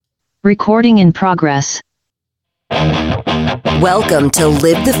Recording in progress. Welcome to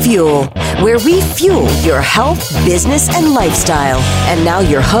Live the Fuel, where we fuel your health, business, and lifestyle. And now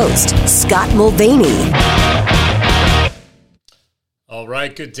your host, Scott Mulvaney. All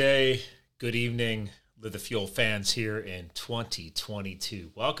right, good day, good evening, Live the Fuel fans here in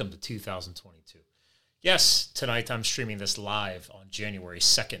 2022. Welcome to 2022. Yes, tonight I'm streaming this live on January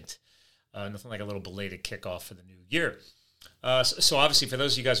 2nd. Nothing like a little belated kickoff for the new year. So obviously, for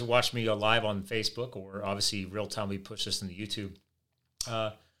those of you guys who watch me live on Facebook, or obviously real time we push this into YouTube,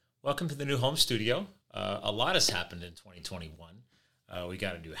 welcome to the new home studio. A lot has happened in 2021. We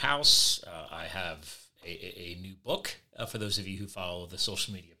got a new house. I have a new book for those of you who follow the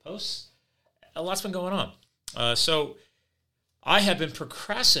social media posts. A lot's been going on. So I have been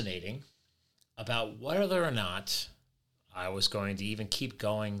procrastinating about whether or not I was going to even keep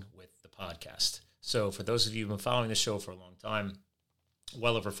going with the podcast. So for those of you who've been following the show for a long time,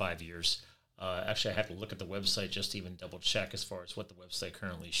 well over 5 years, actually I had to look at the website just to even double check as far as what the website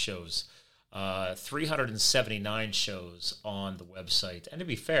currently shows. 379 shows on the website. And to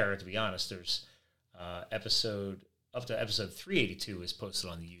be fair, to be honest, there's episode 382 is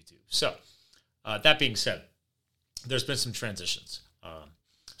posted on the YouTube. So that being said, there's been some transitions.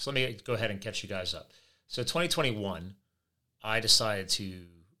 So let me go ahead and catch you guys up. So 2021, I decided to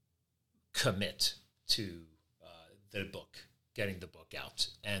commit to the book, getting the book out.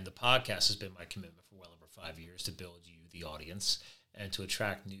 And the podcast has been my commitment for well over 5 years to build you, the audience, and to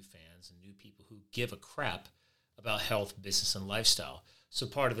attract new fans and new people who give a crap about health, business, and lifestyle. So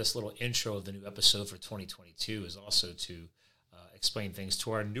part of this little intro of the new episode for 2022 is also to explain things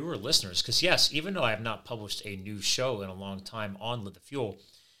to our newer listeners. Because yes, even though I have not published a new show in a long time on Live the Fuel,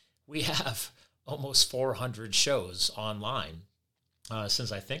 we have almost 400 shows online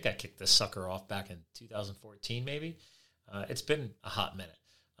since I think I kicked this sucker off back in 2014, maybe. It's been a hot minute.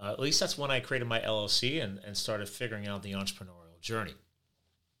 At least that's when I created my LLC and started figuring out the entrepreneurial journey.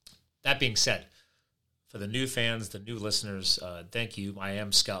 That being said, for the new fans, the new listeners, thank you. I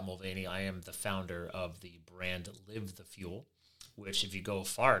am Scott Mulvaney. I am the founder of the brand Live the Fuel, which if you go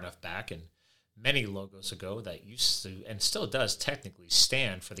far enough back and many logos ago, that used to, and still does technically,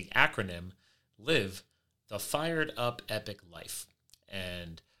 stand for the acronym Live the Fired Up Epic Life.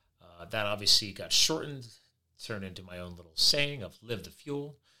 And that obviously got shortened, turned into my own little saying of Live the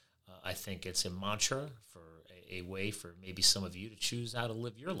Fuel. I think it's a mantra for a way for maybe some of you to choose how to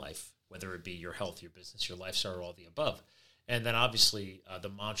live your life, whether it be your health, your business, your lifestyle, or all the above. And then obviously the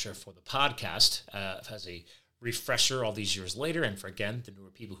mantra for the podcast has a refresher all these years later. And for, again, the newer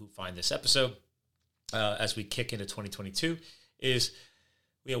people who find this episode, as we kick into 2022, is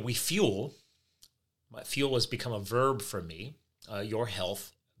we fuel. Fuel has become a verb for me. Your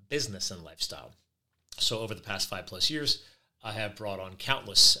health, business, and lifestyle. So over the past 5+ years, I have brought on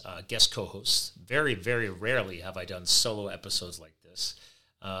countless guest co-hosts. Very, very rarely have I done solo episodes like this.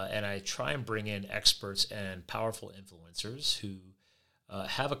 And I try and bring in experts and powerful influencers who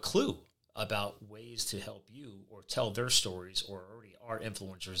have a clue about ways to help you or tell their stories, or already are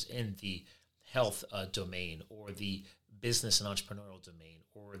influencers in the health domain, or the business and entrepreneurial domain,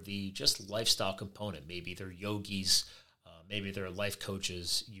 or the just lifestyle component. Maybe they're yogis, maybe they're life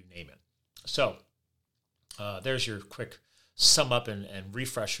coaches, you name it. So there's your quick sum up and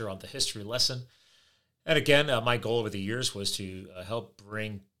refresher on the history lesson. And again, my goal over the years was to help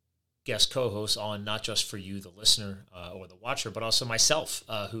bring guest co-hosts on, not just for you, the listener or the watcher, but also myself,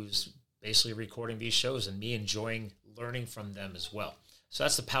 who's basically recording these shows, and me enjoying learning from them as well. So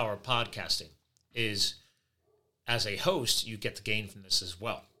that's the power of podcasting, is as a host, you get to gain from this as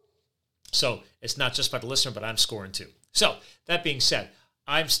well. So it's not just about the listener, but I'm scoring too. So that being said,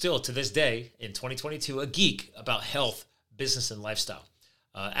 I'm still, to this day, in 2022, a geek about health, business, and lifestyle.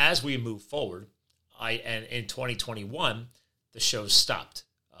 As we move forward, and in 2021, the show stopped.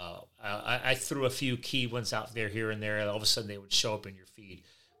 I threw a few key ones out there here and there, and all of a sudden they would show up in your feed.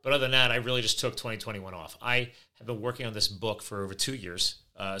 But other than that, I really just took 2021 off. I have been working on this book for over 2 years.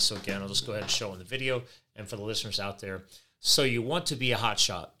 So again, I'll just go ahead and show in the video. And for the listeners out there, So You Want to Be a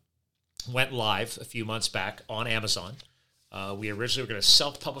Hotshot went live a few months back on Amazon. We originally were going to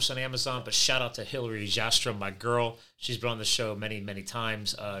self-publish on Amazon, but shout out to Hillary Jastrom, my girl. She's been on the show many, many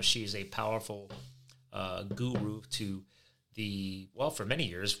times. She's a powerful guru to for many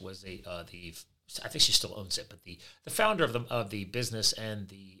years was I think she still owns it, but the founder of the business and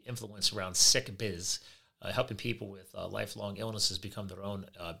the influence around Sick Biz, helping people with lifelong illnesses become their own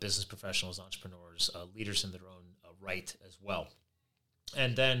business professionals, entrepreneurs, leaders in their own right as well.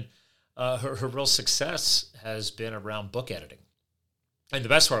 And then her real success has been around book editing. And the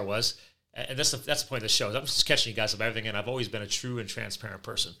best part was, and that's the point of the show, I'm just catching you guys up everything, and I've always been a true and transparent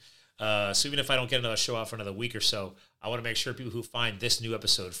person. So even if I don't get another show out for another week or so, I want to make sure people who find this new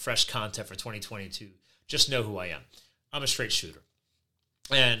episode, fresh content for 2022, just know who I am. I'm a straight shooter,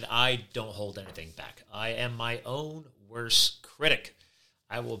 and I don't hold anything back. I am my own worst critic.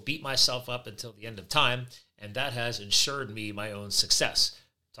 I will beat myself up until the end of time, and that has ensured me my own success.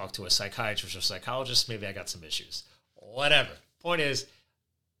 Talk to a psychiatrist or psychologist, maybe I got some issues. Whatever. Point is,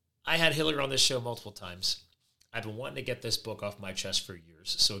 I had Hillary on this show multiple times. I've been wanting to get this book off my chest for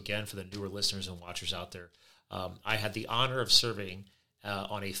years. So again, for the newer listeners and watchers out there, I had the honor of serving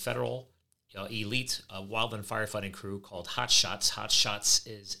on a federal elite wildland firefighting crew called Hot Shots. Hot Shots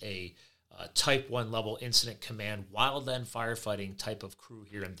is a Type 1 level incident command wildland firefighting type of crew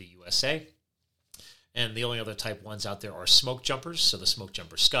here in the USA. And the only other Type 1s out there are smoke jumpers. So the smoke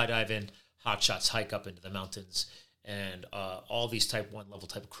jumpers skydive in, Hot Shots hike up into the mountains. And all these Type 1 level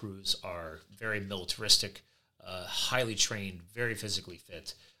type crews are very militaristic, highly trained, very physically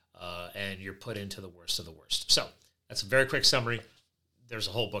fit, and you're put into the worst of the worst. So that's a very quick summary. There's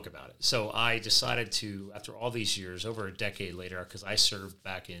a whole book about it. So I decided to, after all these years, over a decade later, because I served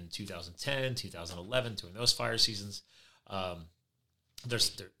back in 2010, 2011, during those fire seasons,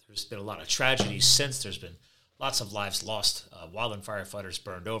 there's been a lot of tragedies since. There's been lots of lives lost, wildland firefighters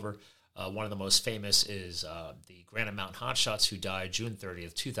burned over. One of the most famous is the Granite Mountain Hot Shots, who died June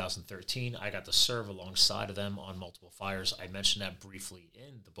 30th, 2013. I got to serve alongside of them on multiple fires. I mentioned that briefly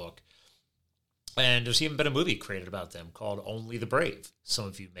in the book. And there's even been a movie created about them called Only the Brave. Some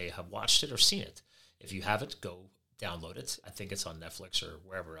of you may have watched it or seen it. If you haven't, go download it. I think it's on Netflix or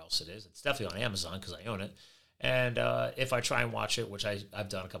wherever else it is. It's definitely on Amazon because I own it. And if I try and watch it, which I've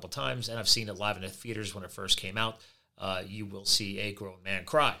done a couple times, and I've seen it live in the theaters when it first came out, you will see a grown man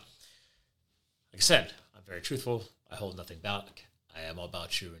cry. Like I said, I'm very truthful. I hold nothing back. I am all about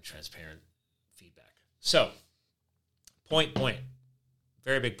true and transparent feedback. So, point,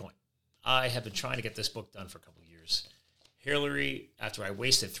 very big point. I have been trying to get this book done for a couple of years. Hillary, after I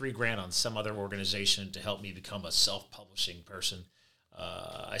wasted $3,000 on some other organization to help me become a self-publishing person,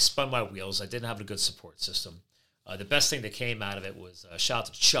 I spun my wheels. I didn't have a good support system. The best thing that came out of it was shout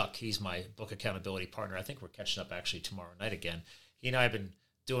out to Chuck. He's my book accountability partner. I think we're catching up actually tomorrow night again. He and I have been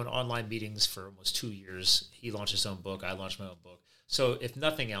doing online meetings for almost 2 years. He launched his own book. I launched my own book. So if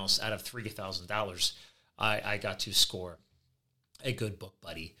nothing else, out of $3,000, I got to score a good book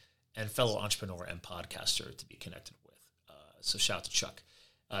buddy and fellow entrepreneur and podcaster to be connected with. So shout out to Chuck.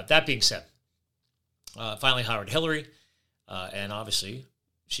 That being said, finally hired Hillary, and obviously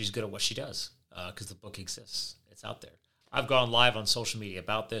she's good at what she does because the book exists. It's out there. I've gone live on social media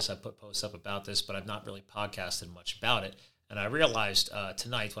about this. I put posts up about this, but I've not really podcasted much about it. And I realized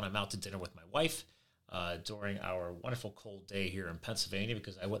tonight when I'm out to dinner with my wife during our wonderful cold day here in Pennsylvania,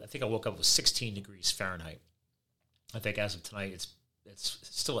 because I think I woke up with 16 degrees Fahrenheit. I think as of tonight, it's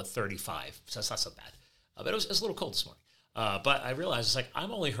still at 35, so it's not so bad. But it was a little cold this morning. But I realized it's like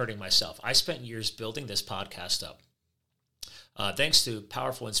I'm only hurting myself. I spent years building this podcast up. Thanks to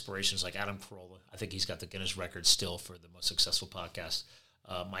powerful inspirations like Adam Carolla. I think he's got the Guinness record still for the most successful podcast.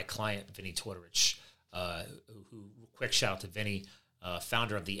 My client, Vinny Tortorich, who quick shout out to Vinny,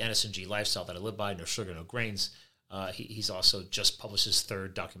 founder of the NSNG lifestyle that I live by, no sugar, no grains. He's also just published his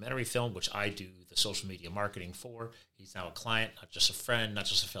third documentary film, which I do the social media marketing for. He's now a client, not just a friend, not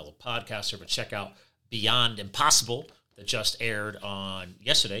just a fellow podcaster, but check out Beyond Impossible that just aired on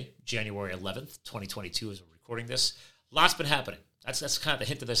yesterday, January 11th, 2022, as we're recording this. Lots been happening. That's kind of the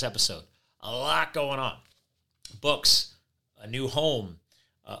hint of this episode. A lot going on. Books, a new home,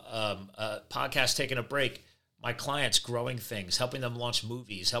 podcast taking a break, my clients growing things, helping them launch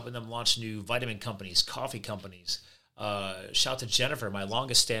movies, helping them launch new vitamin companies, coffee companies. Shout out to Jennifer, my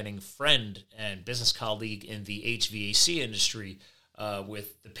longest standing friend and business colleague in the HVAC industry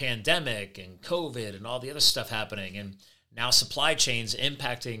with the pandemic and COVID and all the other stuff happening. And now supply chains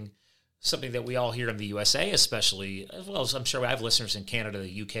impacting something that we all hear in the USA, especially, as well as I'm sure I have listeners in Canada,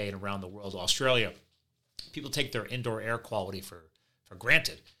 the UK, and around the world, Australia. People take their indoor air quality for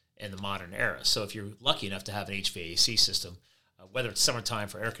granted in the modern era. So if you're lucky enough to have an HVAC system, whether it's summertime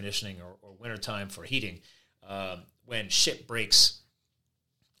for air conditioning or wintertime for heating, when shit breaks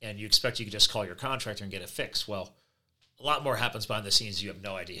and you expect you can just call your contractor and get it fixed, well, a lot more happens behind the scenes. You have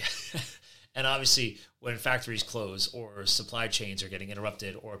no idea. And obviously, when factories close or supply chains are getting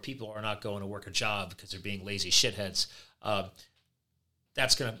interrupted or people are not going to work a job because they're being lazy shitheads,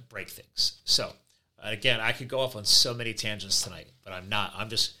 that's going to break things. So, again, I could go off on so many tangents tonight, but I'm not. I'm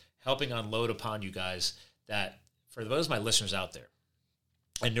just helping unload upon you guys that, for those of my listeners out there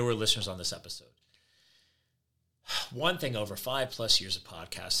and newer listeners on this episode, one thing over 5+ years of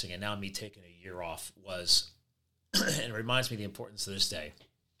podcasting and now me taking a year off was, and it reminds me of the importance of this day,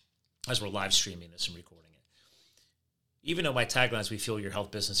 as we're live streaming this and recording it. Even though my tagline is "We fuel your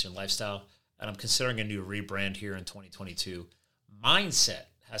health, business, and lifestyle," and I'm considering a new rebrand here in 2022, mindset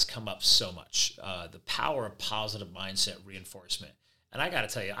has come up so much. The power of positive mindset reinforcement. And I got to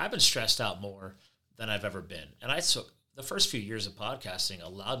tell you, I've been stressed out more than I've ever been. And the first few years of podcasting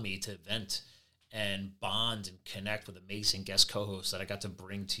allowed me to vent and bond and connect with amazing guest co-hosts that I got to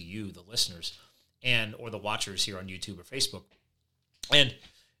bring to you, the listeners, or the watchers here on YouTube or Facebook. And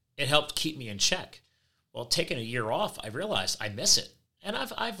it helped keep me in check. Well, taking a year off, I realized I miss it. And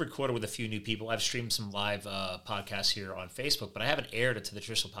I've recorded with a few new people. I've streamed some live podcasts here on Facebook, but I haven't aired it to the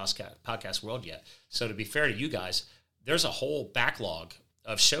traditional podcast world yet. So to be fair to you guys, there's a whole backlog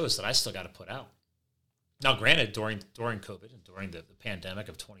of shows that I still got to put out. Now, granted, during COVID and during the pandemic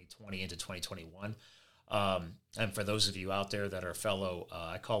of 2020 into 2021, and for those of you out there that are fellow,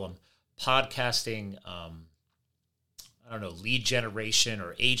 I call them podcasting, lead generation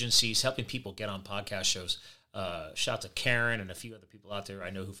or agencies, helping people get on podcast shows. Shout out to Karen and a few other people out there I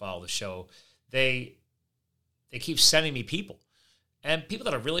know who follow the show. They keep sending me people. And people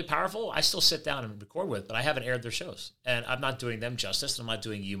that are really powerful, I still sit down and record with, but I haven't aired their shows. And I'm not doing them justice, and I'm not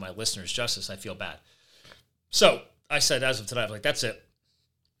doing you, my listeners, justice. I feel bad. So I said, as of tonight, I'm like, that's it.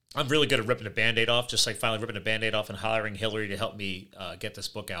 I'm really good at ripping a Band-Aid off, just like finally ripping a Band-Aid off and hiring Hillary to help me get this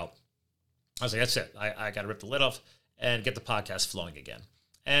book out. I was like, that's it. I got to rip the lid off and get the podcast flowing again.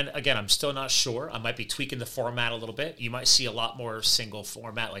 And again, I'm still not sure. I might be tweaking the format a little bit. You might see a lot more single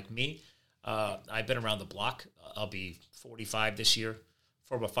format like me. I've been around the block. I'll be 45 this year.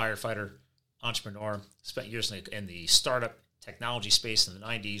 Former firefighter, entrepreneur. Spent years in the startup technology space in the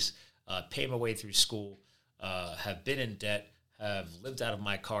 90s. Paid my way through school. Have been in debt. Have lived out of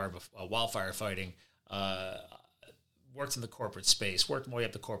my car while firefighting. Worked in the corporate space. Worked my way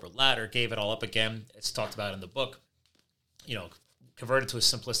up the corporate ladder. Gave it all up again. It's talked about in the book. Converted to a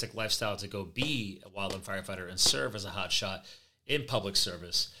simplistic lifestyle to go be a wildland firefighter and serve as a hotshot in public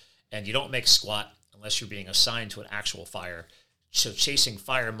service. And you don't make squat unless you're being assigned to an actual fire. So chasing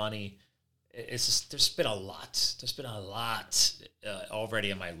fire money, there's been a lot. There's been a lot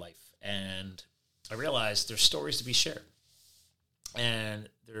already in my life. And I realized there's stories to be shared. And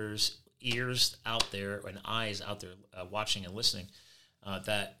there's ears out there and eyes out there watching and listening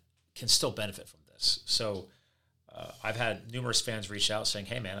that can still benefit from this. So I've had numerous fans reach out saying,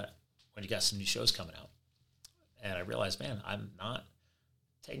 hey, man, when you got some new shows coming out. And I realized, man, I'm not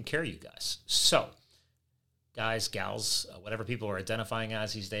taking care of you guys. So, guys, gals, whatever people are identifying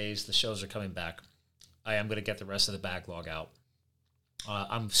as these days, the shows are coming back. I am going to get the rest of the backlog out.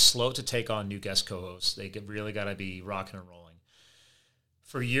 I'm slow to take on new guest co-hosts. They really got to be rocking and rolling.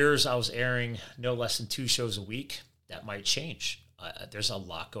 For years, I was airing no less than 2 shows a week. That might change. There's a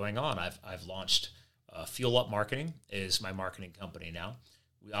lot going on. I've launched Fuel Up Marketing is my marketing company now.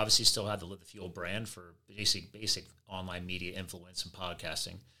 We obviously still have the Live the Fuel brand for basic online media influence and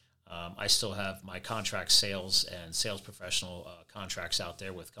podcasting. I still have my contract sales and sales professional contracts out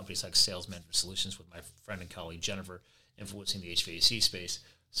there with companies like Sales Management Solutions with my friend and colleague Jennifer, influencing the HVAC space.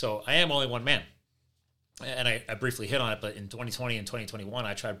 So I am only one man. And I briefly hit on it, but in 2020 and 2021,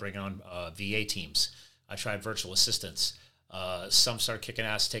 I tried bringing on VA teams. I tried virtual assistants. Some started kicking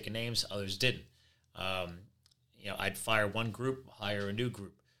ass, taking names, others didn't. I'd fire one group, hire a new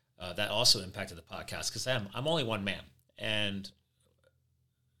group. That also impacted the podcast because I'm only one man, and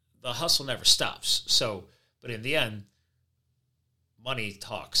the hustle never stops. So, but in the end, money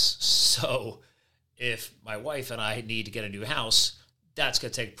talks. So, if my wife and I need to get a new house, that's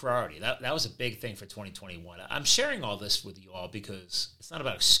going to take priority. That was a big thing for 2021. I'm sharing all this with you all because it's not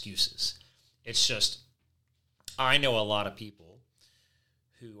about excuses. It's just I know a lot of people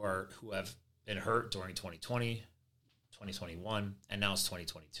who have been hurt during 2020, 2021, and now it's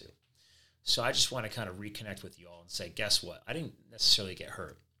 2022. So I just want to kind of reconnect with you all and say, guess what? I didn't necessarily get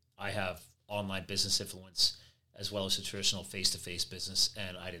hurt. I have online business influence as well as the traditional face-to-face business,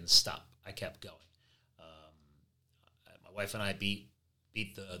 and I didn't stop. I kept going. My wife and I beat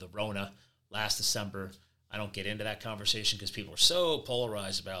the Rona last December. I don't get into that conversation because people are so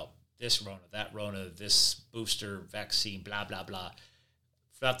polarized about this Rona, that Rona, this booster, vaccine, blah, blah, blah.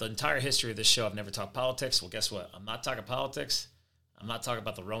 Throughout the entire history of this show, I've never talked politics. Well, guess what? I'm not talking politics. I'm not talking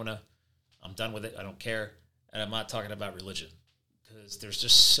about the Rona. I'm done with it. I don't care. And I'm not talking about religion because there's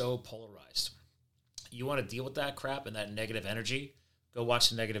just so polarized. You want to deal with that crap and that negative energy, go watch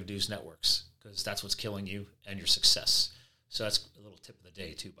the negative news networks because that's what's killing you and your success. So that's a little tip of the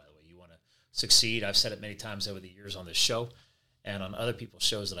day, too, by the way. You want to succeed. I've said it many times over the years on this show and on other people's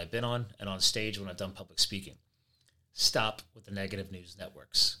shows that I've been on and on stage when I've done public speaking. Stop with the negative news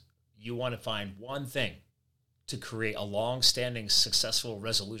networks. You want to find one thing to create a long-standing, successful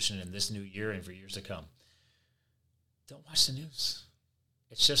resolution in this new year and for years to come, don't watch the news.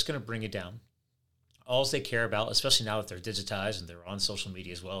 It's just going to bring you down. All they care about, especially now that they're digitized and they're on social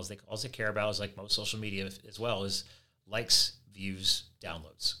media as well, all they care about is, like most social media as well, is likes, views,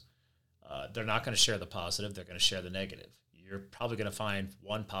 downloads. They're not going to share the positive. They're going to share the negative. You're probably going to find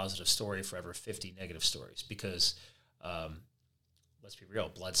one positive story for every 50 negative stories because, let's be real,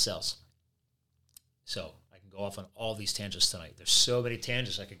 blood sells. So I can go off on all these tangents tonight. There's so many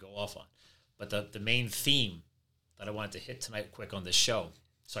tangents I could go off on. But the main theme that I wanted to hit tonight quick on this show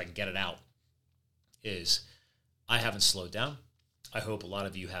so I can get it out is I haven't slowed down. I hope a lot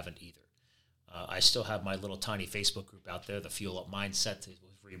of you haven't either. I still have my little tiny Facebook group out there, the Fuel Up Mindset. It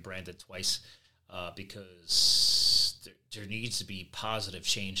was rebranded twice because there needs to be positive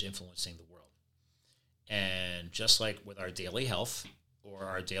change influencing the world. And just like with our daily health or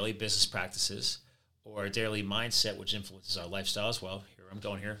our daily business practices or our daily mindset, which influences our lifestyle as well, here I'm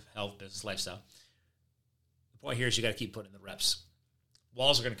going here, health, business, lifestyle. The point here is you got to keep putting in the reps.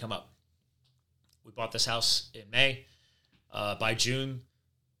 Walls are going to come up. We bought this house in May. By June,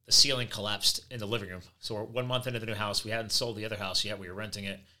 the ceiling collapsed in the living room. So we're 1 month into the new house. We hadn't sold the other house yet. We were renting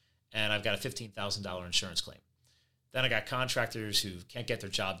it. And I've got a $15,000 insurance claim. Then I got contractors who can't get their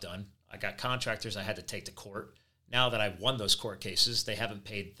job done. I got contractors I had to take to court. Now that I've won those court cases, they haven't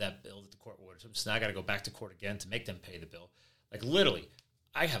paid that bill that the court ordered them. So now I got to go back to court again to make them pay the bill. Like literally,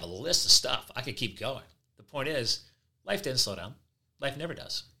 I have a list of stuff. I could keep going. The point is, life didn't slow down. Life never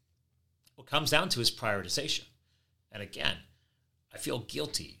does. What comes down to is prioritization. And again, I feel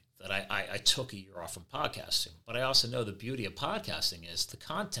guilty that I took a year off from podcasting. But I also know the beauty of podcasting is the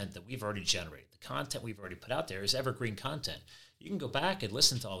content that we've already generated, the content we've already put out there is evergreen content. You can go back and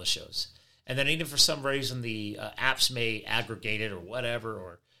listen to all the shows. And then even for some reason, the apps may aggregate it or whatever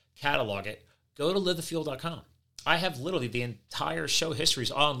or catalog it. Go to livethefuel.com. I have literally the entire show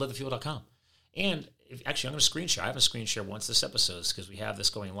histories on livethefuel.com. And actually, I'm going to screen share. I haven't screen shared once this episode because we have this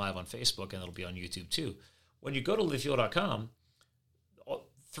going live on Facebook and it'll be on YouTube too. When you go to livethefuel.com,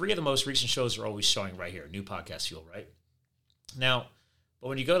 3 of the most recent shows are always showing right here, New Podcast Fuel, right? Now, but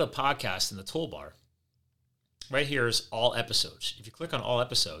when you go to podcast in the toolbar, right here is all episodes. If you click on all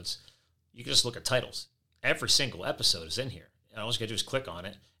episodes, you can just look at titles. Every single episode is in here. And all you got to do is click on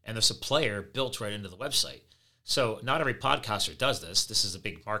it, and there's a player built right into the website. So not every podcaster does this. This is a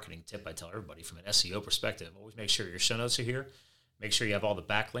big marketing tip I tell everybody from an SEO perspective. Always make sure your show notes are here. Make sure you have all the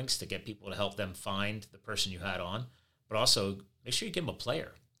backlinks to get people to help them find the person you had on. But also, make sure you give them a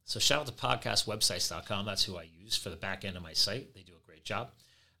player. So shout out to podcastwebsites.com. That's who I use for the back end of my site. They do a great job.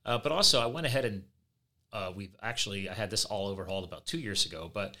 But also, I went ahead and I had this all overhauled about 2 years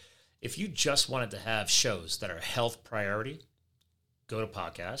ago. But if you just wanted to have shows that are health priority, go to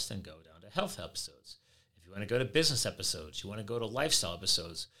podcast and go down to health episodes. If you want to go to business episodes, you want to go to lifestyle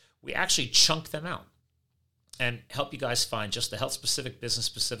episodes, we actually chunk them out and help you guys find just the health specific, business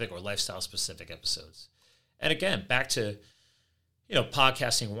specific, or lifestyle specific episodes. And again, back to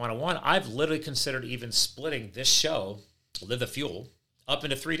podcasting 101, I've literally considered even splitting this show, Live the Fuel, up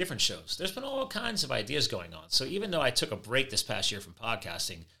into 3 different shows. There's been all kinds of ideas going on. So even though I took a break this past year from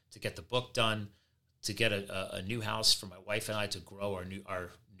podcasting to get the book done, to get a new house for my wife and I to grow our new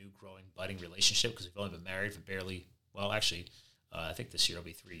growing, budding relationship, because we've only been married for barely, I think this year will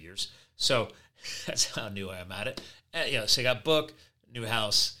be 3 years. So that's how new I am at it. And, so I got book, new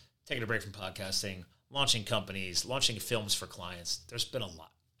house, taking a break from podcasting, launching companies, launching films for clients. There's been a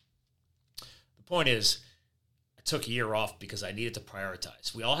lot. The point is, I took a year off because I needed to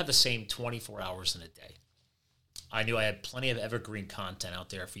prioritize. We all have the same 24 hours in a day. I knew I had plenty of evergreen content out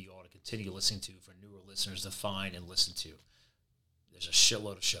there for you all to continue listening to, for newer listeners to find and listen to. There's a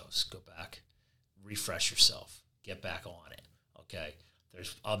shitload of shows. Go back, refresh yourself, get back on it, okay?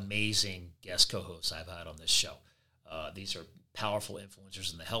 There's amazing guest co-hosts I've had on this show. These are powerful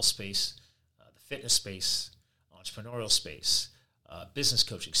influencers in the health space, fitness space, entrepreneurial space, business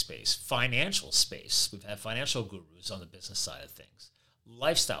coaching space, financial space. We've had financial gurus on the business side of things.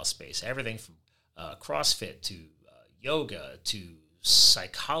 Lifestyle space, everything from CrossFit to yoga to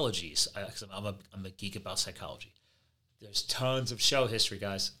psychology. I'm a geek about psychology. There's tons of show history,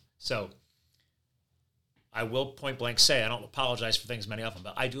 guys. So I will point blank say I don't apologize for things, many of them,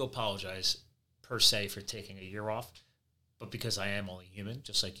 but I do apologize per se for taking a year off. But because I am only human,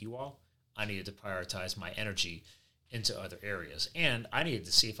 just like you all, I needed to prioritize my energy into other areas. And I needed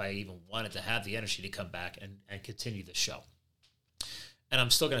to see if I even wanted to have the energy to come back and continue the show. And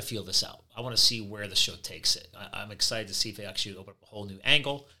I'm still going to feel this out. I want to see where the show takes it. I'm excited to see if they actually open up a whole new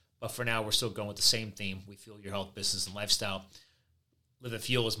angle. But for now, we're still going with the same theme. We fuel your health, business, and lifestyle. Live the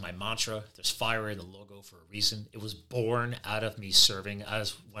Fuel is my mantra. There's fire in the logo for a reason. It was born out of me serving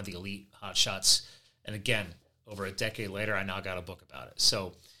as one of the elite hotshots. And again, over a decade later, I now got a book about it.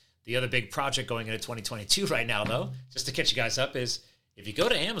 So the other big project going into 2022 right now, though, just to catch you guys up, is if you go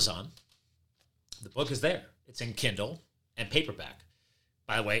to Amazon, the book is there. It's in Kindle and paperback.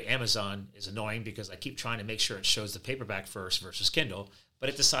 By the way, Amazon is annoying because I keep trying to make sure it shows the paperback first versus Kindle, but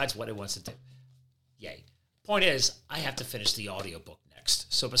it decides what it wants to do. Yay. Point is, I have to finish the audiobook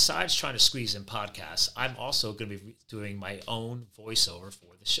next. So besides trying to squeeze in podcasts, I'm also going to be doing my own voiceover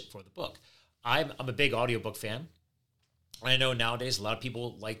for the book. I'm a big audiobook fan. I know nowadays a lot of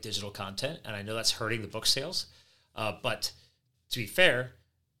people like digital content, and I know that's hurting the book sales. But to be fair,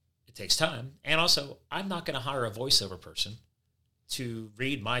 it takes time. And also, I'm not going to hire a voiceover person to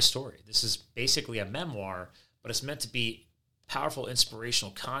read my story. This is basically a memoir, but it's meant to be powerful,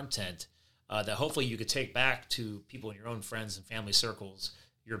 inspirational content that hopefully you could take back to people in your own friends and family circles,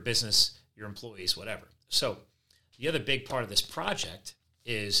 your business, your employees, whatever. So the other big part of this project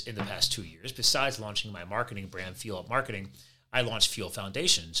is in the past 2 years, besides launching my marketing brand, Fuel Up Marketing, I launched Fuel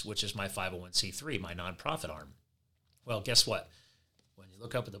Foundations, which is my 501c3, my nonprofit arm. Well, guess what? When you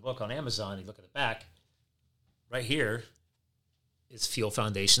look up at the book on Amazon, you look at the back, right here is Fuel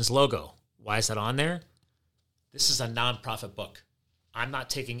Foundations logo. Why is that on there? This is a nonprofit book. I'm not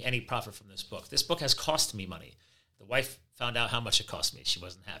taking any profit from this book. This book has cost me money. The wife found out how much it cost me. She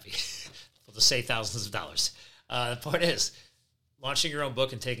wasn't happy. We'll just say thousands of dollars. The point is, launching your own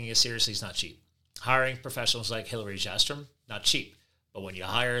book and taking it seriously is not cheap. Hiring professionals like Hillary Jastrom, not cheap. But when you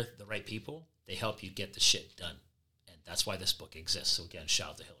hire the right people, they help you get the shit done. And that's why this book exists. So again, shout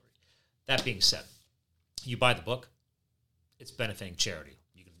out to Hillary. That being said, you buy the book, it's benefiting charity.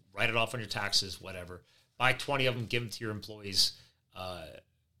 You can write it off on your taxes, whatever. Buy 20 of them, give them to your employees.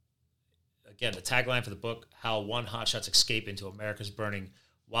 Again, the tagline for the book, How One Hotshot's Escape into America's Burning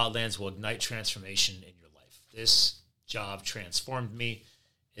Wildlands Will Ignite Transformation in Your Life. This job transformed me.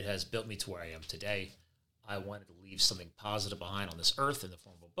 It has built me to where I am today. I wanted to leave something positive behind on this earth in the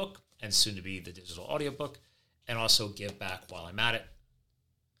form of a book, and soon to be the digital audiobook, and also give back while I'm at it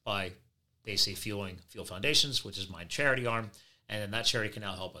by basically fueling Fuel Foundations, which is my charity arm, and then that charity can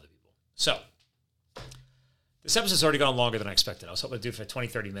now help other people. So this episode's already gone longer than I expected. I was hoping to do it for 20,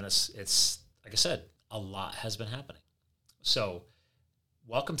 30 minutes. It's, like I said, a lot has been happening. So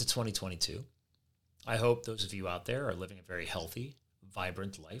welcome to 2022. I hope those of you out there are living a very healthy,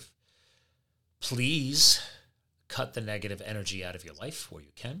 vibrant life. Please cut the negative energy out of your life where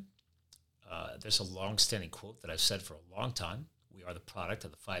you can. There's a long-standing quote that I've said for a long time. We are the product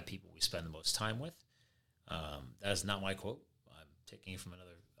of the 5 people we spend the most time with. That is not my quote. I'm taking it from another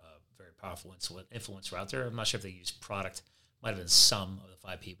very powerful influencer out there. I'm not sure if they use product. Might have been some of the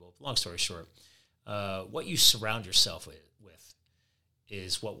 5 people. Long story short, what you surround yourself with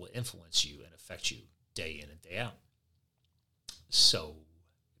is what will influence you and affect you day in and day out. So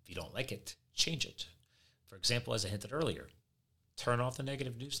if you don't like it, change it. For example, as I hinted earlier, turn off the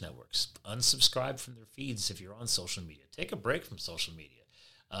negative news networks. Unsubscribe from their feeds if you're on social media. Take a break from social media.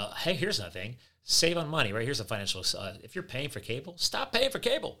 Hey, here's another thing. Save on money, right? Here's a financial... if you're paying for cable, stop paying for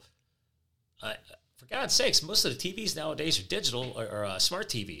cable. For God's sakes, most of the TVs nowadays are digital or smart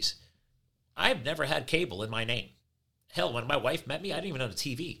TVs. I've never had cable in my name. Hell, when my wife met me, I didn't even own a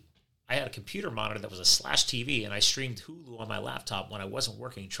TV. I had a computer monitor that was a slash TV, and I streamed Hulu on my laptop when I wasn't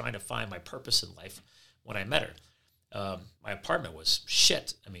working, trying to find my purpose in life when I met her. My apartment was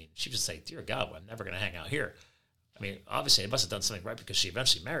shit. I mean, she would say, dear God, well, I'm never going to hang out here. I mean, obviously, I must have done something right because she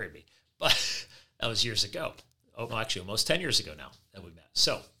eventually married me. But that was years ago. Oh, well, actually, almost 10 years ago now that we met.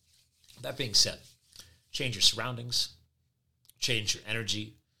 So, that being said, change your surroundings, change your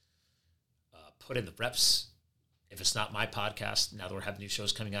energy, put in the reps. If it's not my podcast, now that we're having new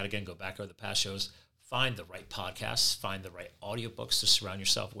shows coming out again, go back over the past shows. Find the right podcasts. Find the right audiobooks to surround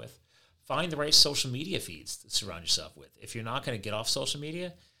yourself with. Find the right social media feeds to surround yourself with. If you're not going to get off social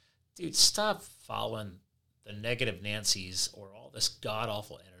media, dude, stop following the negative Nancy's or all this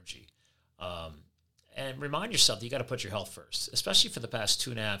god-awful energy. And remind yourself that you got to put your health first, especially for the past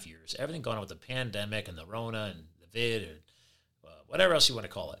 2.5 years. Everything going on with the pandemic and the Rona and the vid and whatever else you want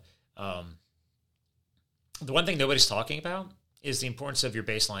to call it. The one thing nobody's talking about is the importance of your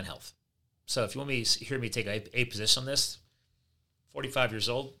baseline health. So if you want me to hear me take a position on this, 45 years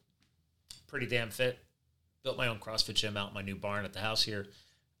old, pretty damn fit, built my own CrossFit gym out in my new barn at the house here.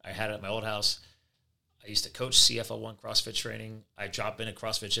 I had it at my old house. I used to coach CFL1 CrossFit training. I drop in at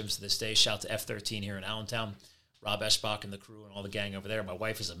CrossFit gyms to this day. Shout out to F13 here in Allentown, Rob Eschbach and the crew and all the gang over there. My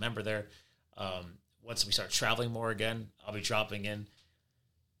wife is a member there. Once we start traveling more again, I'll be dropping in.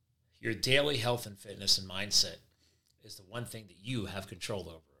 Your daily health and fitness and mindset is the one thing that you have control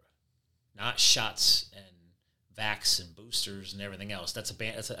over, not shots and vax and boosters and everything else. That's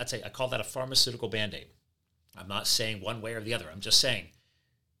I call that a pharmaceutical Band-Aid. I'm not saying one way or the other. I'm just saying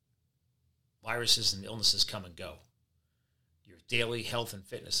viruses and illnesses come and go. Your daily health and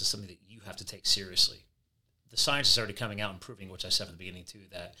fitness is something that you have to take seriously. The science is already coming out and proving, which I said from the beginning too,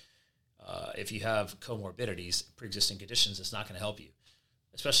 that if you have comorbidities, pre-existing conditions, it's not going to help you,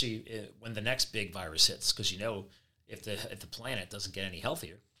 especially when the next big virus hits, because if the planet doesn't get any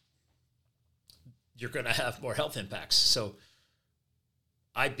healthier, you're going to have more health impacts. So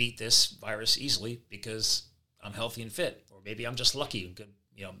I beat this virus easily because I'm healthy and fit, or maybe I'm just lucky and good.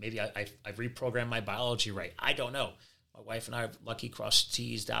 Maybe I've reprogrammed my biology right. I don't know. My wife and I are lucky, cross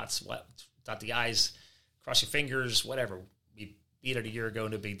T's, dot the I's, cross your fingers, whatever. We beat it a year ago,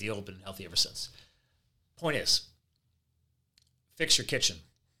 no big deal, been healthy ever since. Point is, fix your kitchen,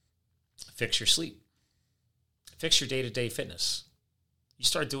 fix your sleep, fix your day-to-day fitness. You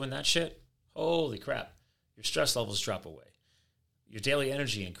start doing that shit, holy crap, your stress levels drop away. Your daily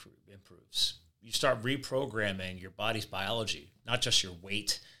energy improves. You start reprogramming your body's biology, not just your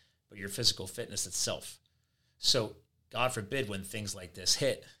weight, but your physical fitness itself. So, God forbid, when things like this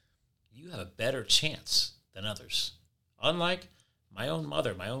hit, you have a better chance than others. Unlike my own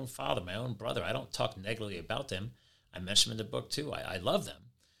mother, my own father, my own brother, I don't talk negatively about them. I mention them in the book too. I love them.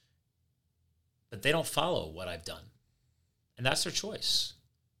 But they don't follow what I've done. And that's their choice.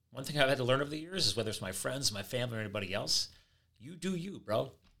 One thing I've had to learn over the years is whether it's my friends, my family, or anybody else, you do you,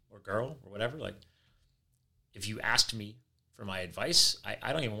 bro, or girl, or whatever. Like, if you asked me for my advice,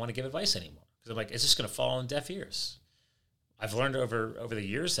 I don't even want to give advice anymore. Because I'm like, it's just going to fall on deaf ears. I've learned over the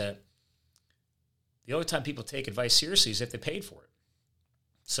years that the only time people take advice seriously is if they paid for it.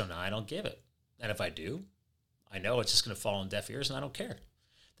 So now I don't give it. And if I do, I know it's just going to fall on deaf ears and I don't care.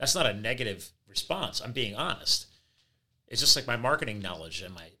 That's not a negative response. I'm being honest. It's just like my marketing knowledge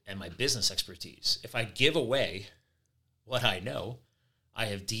and my business expertise. If I give away what I know, I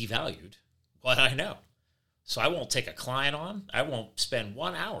have devalued what I know. So I won't take a client on. I won't spend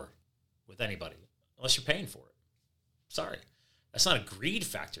 1 hour with anybody unless you're paying for it. Sorry. That's not a greed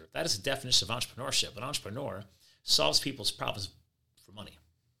factor. That is the definition of entrepreneurship. An entrepreneur solves people's problems for money.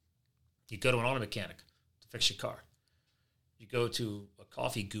 You go to an auto mechanic to fix your car. You go to a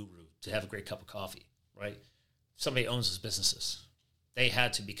coffee guru to have a great cup of coffee, right? Somebody owns those businesses. They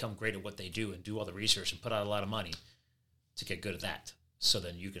had to become great at what they do and do all the research and put out a lot of money to get good at that. So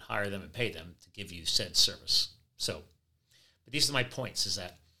then you can hire them and pay them to give you said service. So, but these are my points, is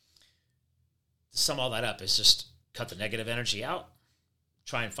that to sum all that up is just cut the negative energy out,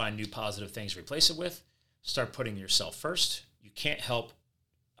 try and find new positive things to replace it with, start putting yourself first. You can't help.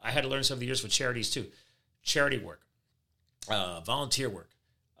 I had to learn this over the years with charities too. Charity work, volunteer work,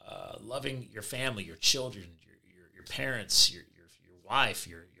 loving your family, your children, your parents, your wife,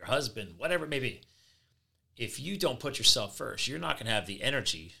 your husband, whatever it may be. If you don't put yourself first, you're not going to have the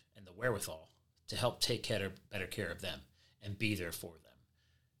energy and the wherewithal to help take better care of them and be there for them.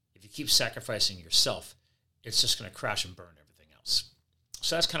 If you keep sacrificing yourself, it's just going to crash and burn everything else.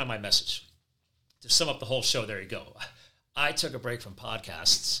 So that's kind of my message. To sum up the whole show, there you go. I took a break from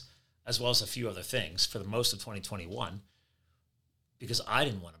podcasts as well as a few other things for the most of 2021 because I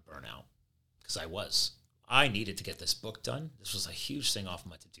didn't want to burn out, because I needed to get this book done. This was a huge thing off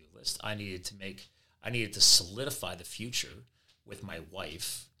my to-do list. I needed to solidify the future with my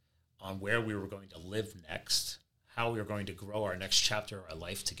wife on where we were going to live next, how we were going to grow our next chapter of our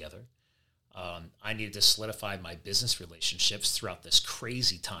life together. I needed to solidify my business relationships throughout this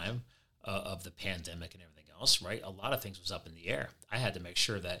crazy time of the pandemic and everything else, right? A lot of things was up in the air. I had to make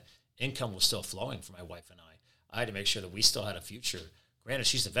sure that income was still flowing for my wife and I. I had to make sure that we still had a future. Granted,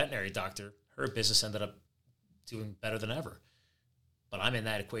 she's a veterinary doctor. Her business ended up doing better than ever. But I'm in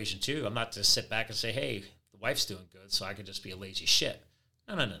that equation too. I'm not to sit back and say, hey, the wife's doing good, so I can just be a lazy shit.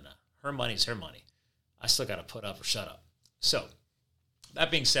 No. Her money's her money. I still got to put up or shut up. So,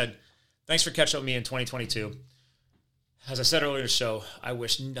 that being said, thanks for catching up with me in 2022. As I said earlier in the show, I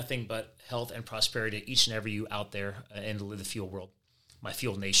wish nothing but health and prosperity to each and every you out there in the Live the Fuel world, my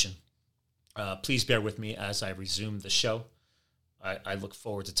Fuel Nation. Please bear with me as I resume the show. I look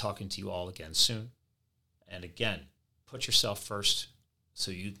forward to talking to you all again soon. And again, put yourself first so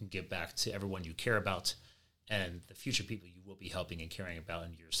you can give back to everyone you care about and the future people you will be helping and caring about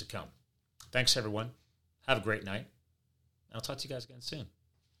in years to come. Thanks, everyone. Have a great night. I'll talk to you guys again soon.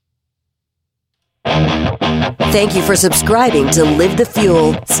 Thank you for subscribing to Live the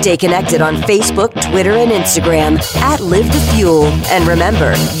Fuel. Stay connected on Facebook, Twitter, and Instagram @Live the Fuel. And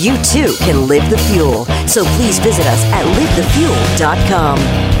remember, you too can live the fuel. So please visit us at livethefuel.com.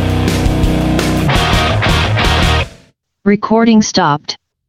 Recording stopped.